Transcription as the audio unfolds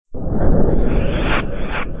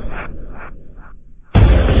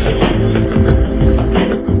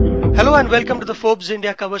welcome to the Forbes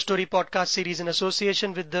India Cover Story podcast series in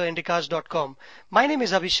association with theindicast.com. My name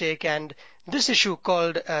is Abhishek, and this issue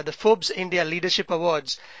called the Forbes India Leadership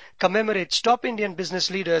Awards commemorates top Indian business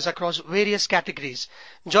leaders across various categories.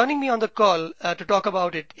 Joining me on the call to talk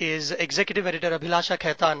about it is Executive Editor Abhilasha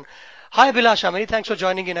Khaitan. Hi Abhilasha, many thanks for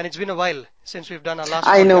joining in, and it's been a while since we've done our last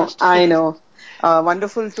podcast. I know.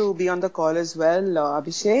 Wonderful to be on the call as well,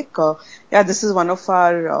 Abhishek. This is one of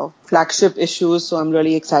our flagship issues, so I'm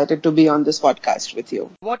really excited to be on this podcast with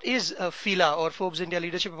you. What is FILA or Forbes India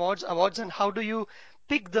Leadership Awards, and how do you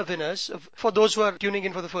pick the winners for those who are tuning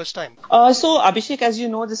in for the first time? So Abhishek, as you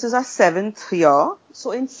know, this is our 7th year.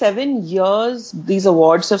 So in 7 years, these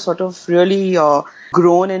awards have sort of really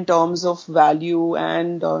grown in terms of value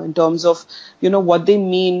and in terms of, what they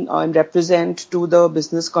mean and represent to the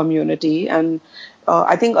business community. And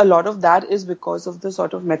I think a lot of that is because of the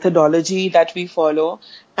sort of methodology that we follow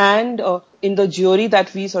and in the jury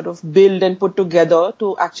that we sort of build and put together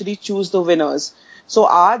to actually choose the winners. So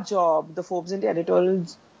our job, the Forbes India editorial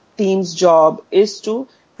team's job, is to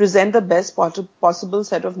present the best possible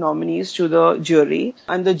set of nominees to the jury.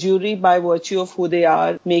 And the jury, by virtue of who they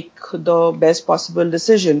are, make the best possible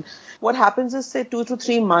decision. What happens is, say, 2 to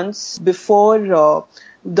 3 months before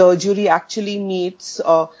the jury actually meets,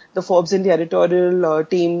 the Forbes India editorial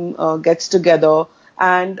team gets together.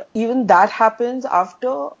 And even that happens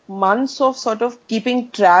after months of sort of keeping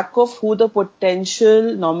track of who the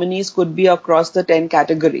potential nominees could be across the 10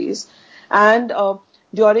 categories. And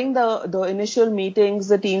during the initial meetings,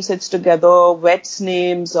 the team sits together, vets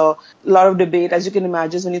names, a lot of debate. As you can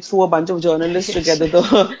imagine, when you throw a bunch of journalists together,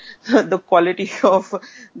 the quality of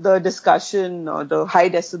the discussion, the high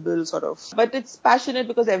decibel sort of. But it's passionate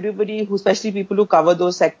because everybody, especially people who cover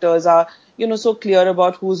those sectors, are so clear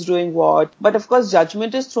about who's doing what. But of course,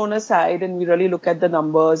 judgment is thrown aside and we really look at the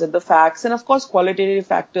numbers and the facts and of course, qualitative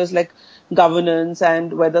factors like governance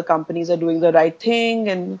and whether companies are doing the right thing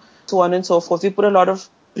and so on and so forth. We put a lot of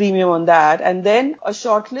premium on that. And then a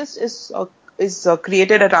shortlist is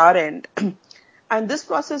created at our end. And this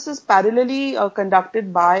process is parallelly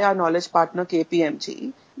conducted by our knowledge partner,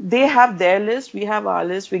 KPMG. They have their list, we have our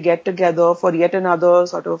list. We get together for yet another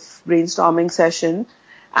sort of brainstorming session.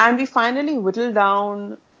 And we finally whittle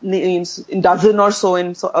down names, in dozen or so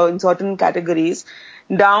in certain categories,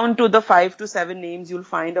 down to the 5 to 7 names you'll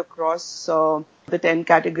find across the 10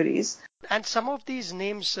 categories. And some of these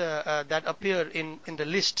names that appear in the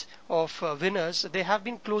list of winners, they have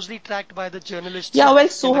been closely tracked by the journalists. Yeah, well,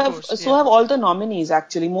 so have all the nominees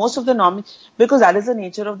actually. Most of the nominees, because that is the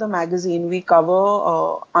nature of the magazine. We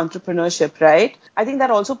cover entrepreneurship, right? I think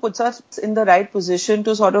that also puts us in the right position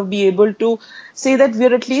to sort of be able to say that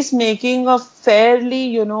we're at least making a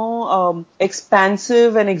fairly,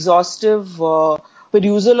 expansive and exhaustive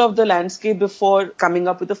perusal of the landscape before coming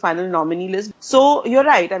up with the final nominee list. So you're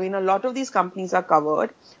right. I mean, a lot of these companies are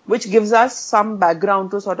covered, which gives us some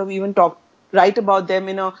background to sort of even write about them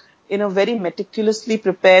in a very meticulously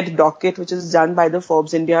prepared docket, which is done by the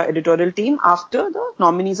Forbes India editorial team after the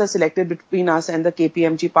nominees are selected between us and the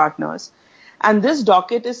KPMG partners. And this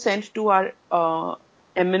docket is sent to our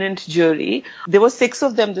eminent jury. There were 6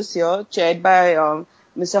 of them this year, chaired by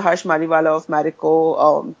Mr. Harsh Mariwala of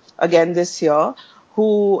Marico again this year,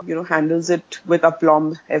 who handles it with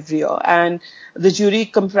aplomb every year. And the jury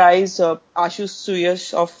comprised Ashush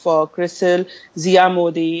Suyash of CRISIL, Zia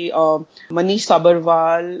Modi, Manish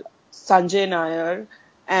Sabarwal, Sanjay Nair,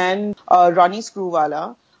 and Ronnie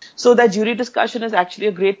Screwwala. So that jury discussion is actually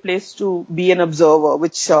a great place to be an observer,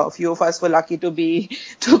 which a few of us were lucky to be,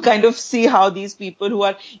 to kind of see how these people who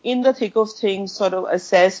are in the thick of things sort of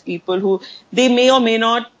assess people who they may or may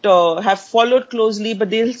not have followed closely, but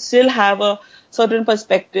they'll still have a certain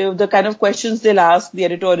perspective, the kind of questions they'll ask the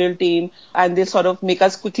editorial team, and they'll sort of make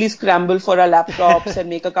us quickly scramble for our laptops and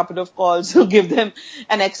make a couple of calls to give them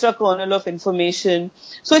an extra kernel of information.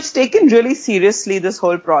 So it's taken really seriously, this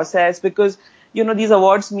whole process, because these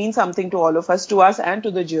awards mean something to all of us, to us and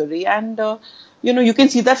to the jury. And, you can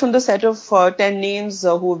see that from the set of 10 names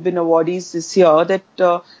who have been awardees this year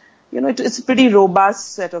that, it's a pretty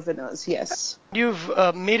robust set of winners, yes. You've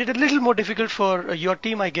made it a little more difficult for your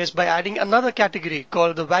team, I guess, by adding another category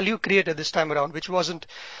called the value creator this time around, which wasn't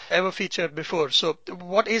ever featured before. So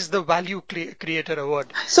what is the value creator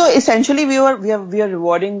award? So essentially we are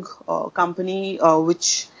rewarding a company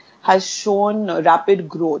which has shown rapid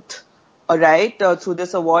growth. Right, through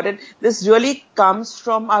this award. And this really comes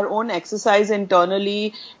from our own exercise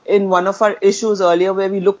internally in one of our issues earlier, where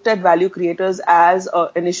we looked at value creators as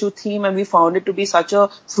an issue theme, and we found it to be such a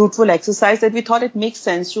fruitful exercise that we thought it makes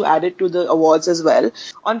sense to add it to the awards as well.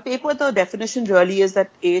 On paper, the definition really is that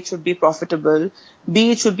A, it should be profitable,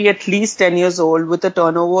 B, it should be at least 10 years old with a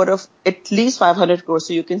turnover of at least 500 crores.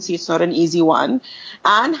 So you can see it's not an easy one.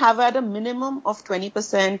 And have had a minimum of 20%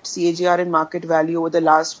 CAGR in market value over the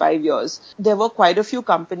last 5 years. There were quite a few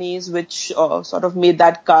companies which sort of made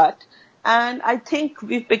that cut. And I think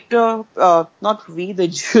we picked not we, the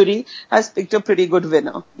jury has picked a pretty good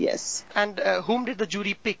winner. Yes. And whom did the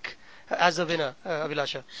jury pick as the winner,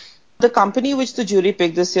 Abhilasha? The company which the jury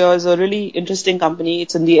picked this year is a really interesting company.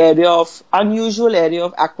 It's in the unusual area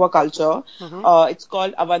of aquaculture. It's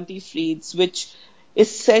called Avanti Feeds, which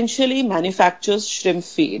essentially manufactures shrimp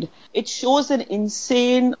feed. It shows an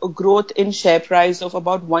insane growth in share price of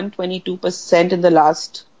about 122% in the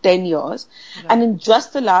last 10 years. Right. And in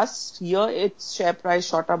just the last year, its share price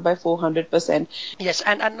shot up by 400%. Yes,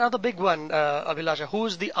 and another big one, Abhilasha, who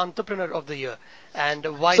is the entrepreneur of the year? And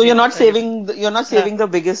why? So you're not saving the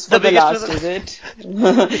biggest for the last, is it?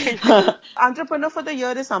 Entrepreneur for the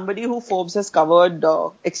year is somebody who Forbes has covered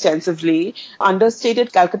extensively.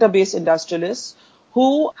 Understated Calcutta-based industrialist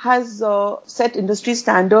who has set industry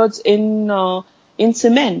standards in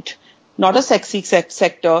cement. Not a sexy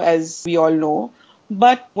sector, as we all know,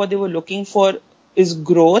 but what they were looking for is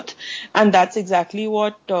growth, and that's exactly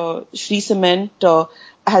what Shree Cement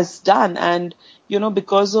has done. And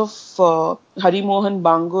because of Hari Mohan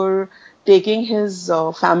Bangur taking his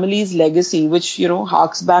family's legacy, which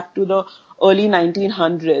harks back to the early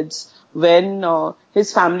 1900s when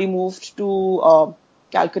his family moved to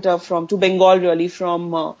Calcutta to Bengal, really,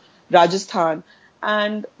 from Rajasthan.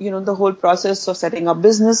 And, the whole process of setting up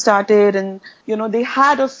business started, and, they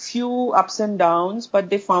had a few ups and downs, but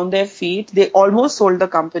they found their feet. They almost sold the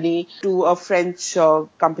company to a French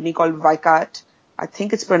company called Vicat. I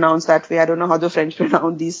think it's pronounced that way. I don't know how the French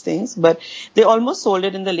pronounce these things, but they almost sold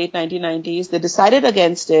it in the late 1990s. They decided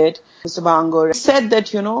against it. Mr. Bangur said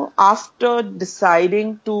that, after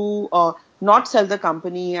deciding to not sell the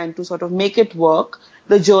company and to sort of make it work,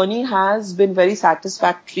 the journey has been very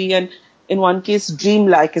satisfactory and in one case,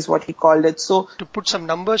 dreamlike is what he called it. So, to put some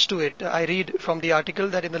numbers to it, I read from the article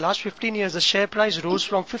that in the last 15 years, the share price rose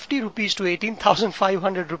from 50 rupees to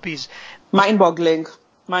 18,500 rupees. Mind-boggling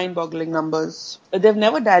numbers. They've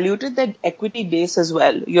never diluted their equity base as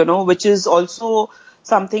well, which is also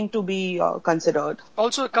something to be considered.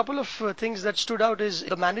 Also, a couple of things that stood out is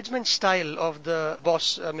the management style of the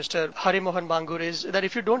boss, Mr. Hari Mohan Bangur, is that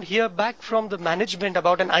if you don't hear back from the management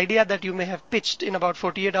about an idea that you may have pitched in about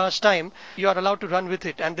 48 hours time, you are allowed to run with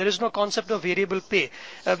it. And there is no concept of variable pay,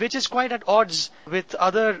 which is quite at odds with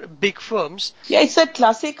other big firms. Yeah, it's a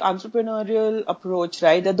classic entrepreneurial approach,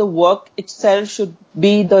 right? That the work itself should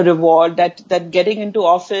be the reward, that getting into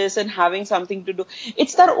office and having something to do.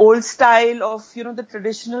 It's that old style of, the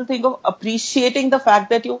traditional thing of appreciating the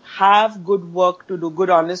fact that you have good work to do, good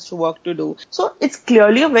honest work to do. So it's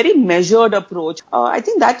clearly a very measured approach. I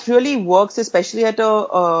think that really works, especially at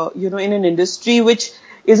in an industry which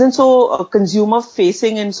isn't so consumer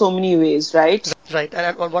facing in so many ways, right? Right.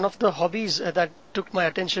 And one of the hobbies that took my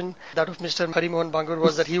attention, that of Mr. Hari Mohan Bangur,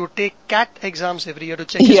 was that he would take CAT exams every year to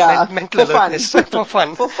check his mental alertness. For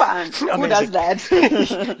fun. For fun. Who does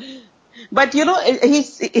that? But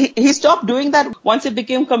he stopped doing that once it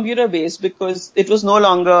became computer based because it was no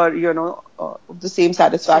longer the same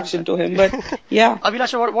satisfaction to him. But yeah.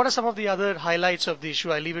 Abhilasha, what are some of the other highlights of the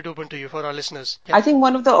issue? I leave it open to you for our listeners. Yeah. I think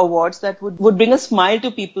one of the awards that would bring a smile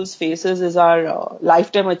to people's faces is our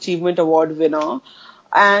Lifetime Achievement Award winner,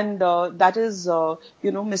 and that is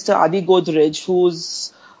Mr. Adi Godrej,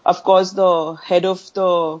 who's of course the head of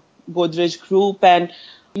the Godrej Group. And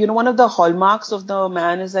one of the hallmarks of the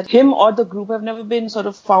man is that him or the group have never been sort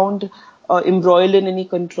of found embroiled in any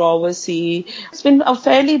controversy. It's been a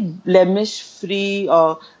fairly blemish-free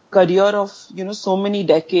career of, so many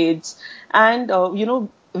decades. And,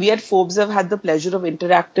 we at Forbes have had the pleasure of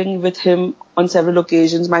interacting with him on several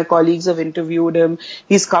occasions. My colleagues have interviewed him.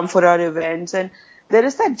 He's come for our events. And there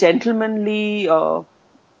is that gentlemanly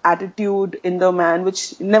attitude in the man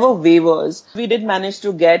which never wavers. We did manage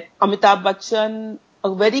to get Amitabh Bachchan,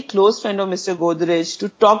 a very close friend of Mr. Godrej, to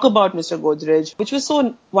talk about Mr. Godrej, which was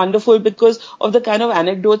so wonderful because of the kind of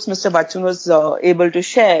anecdotes Mr. Bachchan was able to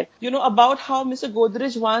share. About how Mr.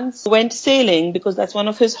 Godrej once went sailing because that's one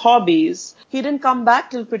of his hobbies. He didn't come back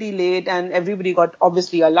till pretty late and everybody got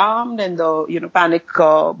obviously alarmed and the, panic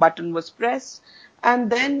button was pressed.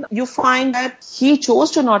 And then you find that he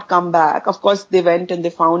chose to not come back. Of course, they went and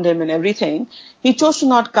they found him and everything. He chose to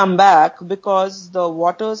not come back because the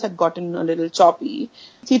waters had gotten a little choppy.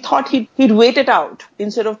 He thought he'd wait it out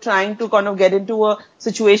instead of trying to kind of get into a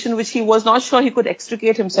situation which he was not sure he could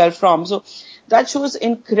extricate himself from. So that shows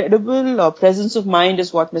incredible presence of mind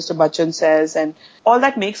is what Mr. Bachchan says, and all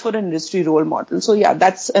that makes for an industry role model. So yeah,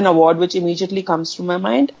 that's an award which immediately comes to my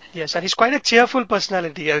mind. Yes, and he's quite a cheerful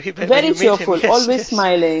personality when Very you meet him. cheerful, Yes, always yes.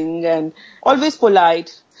 smiling and always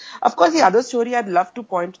polite. Of course, the other story I'd love to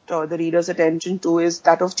point the reader's attention to is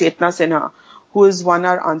that of Chetna Sinha, who has won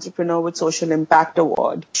our Entrepreneur with Social Impact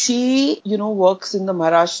Award. She, works in the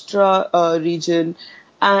Maharashtra region,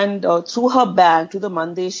 and through her bank, to the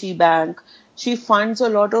Mandeshi Bank, she funds a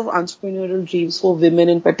lot of entrepreneurial dreams for women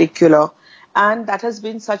in particular. And that has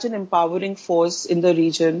been such an empowering force in the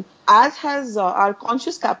region, as has our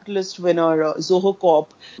conscious capitalist winner, Zoho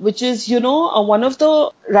Corp, which is, one of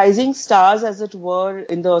the rising stars, as it were,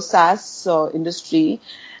 in the SaaS industry.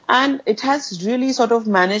 And it has really sort of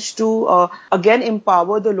managed to, again,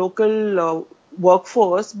 empower the local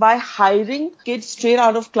workforce by hiring kids straight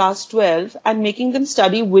out of class 12 and making them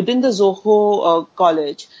study within the Zoho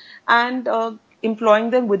college. And employing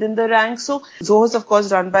them within the ranks. So Zoho is, of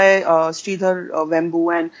course, run by Sridhar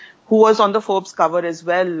Vembu, and who was on the Forbes cover as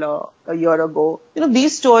well a year ago.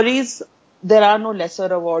 These stories, there are no lesser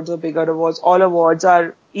awards or bigger awards. All awards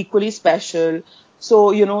are equally special.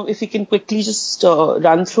 So, if you can quickly just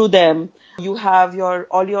run through them, you have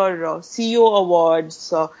all your CEO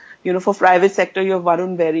awards. For private sector, you have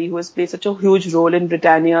Varun Berry, who has played such a huge role in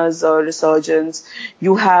Britannia's resurgence.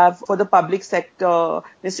 You have, for the public sector,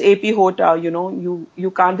 Mr. A.P. Hota,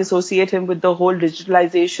 you can't dissociate him with the whole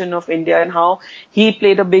digitalization of India and how he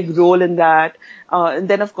played a big role in that. And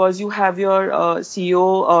then, of course, you have your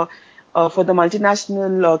CEO for the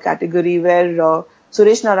multinational category, where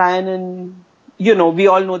Suresh Narayanan, we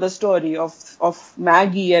all know the story of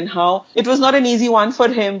Maggie and how it was not an easy one for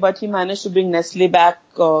him, but he managed to bring Nestle back.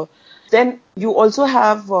 Then you also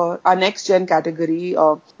have our next gen category,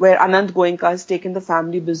 where Anand Goenka has taken the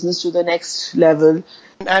family business to the next level.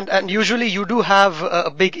 And usually you do have a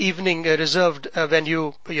big evening reserved when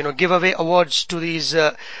you give away awards to these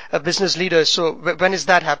business leaders. So when is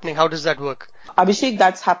that happening? How does that work? Abhishek,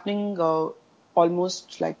 that's happening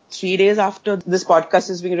almost like 3 days after this podcast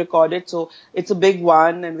is being recorded. So it's a big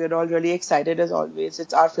one, and we're all really excited as always.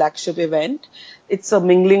 It's our flagship event. It's a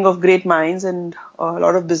mingling of great minds and a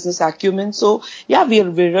lot of business acumen. So yeah, we're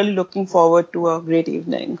really looking forward to a great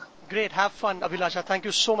evening. Great. Have fun, Abhilasha. Thank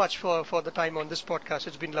you so much for the time on this podcast.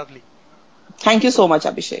 It's been lovely. Thank you so much,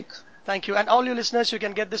 Abhishek. Thank you. And all you listeners, you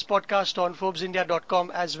can get this podcast on ForbesIndia.com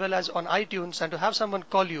as well as on iTunes. And to have someone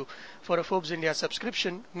call you for a Forbes India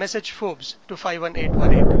subscription, message Forbes to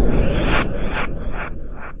 51818.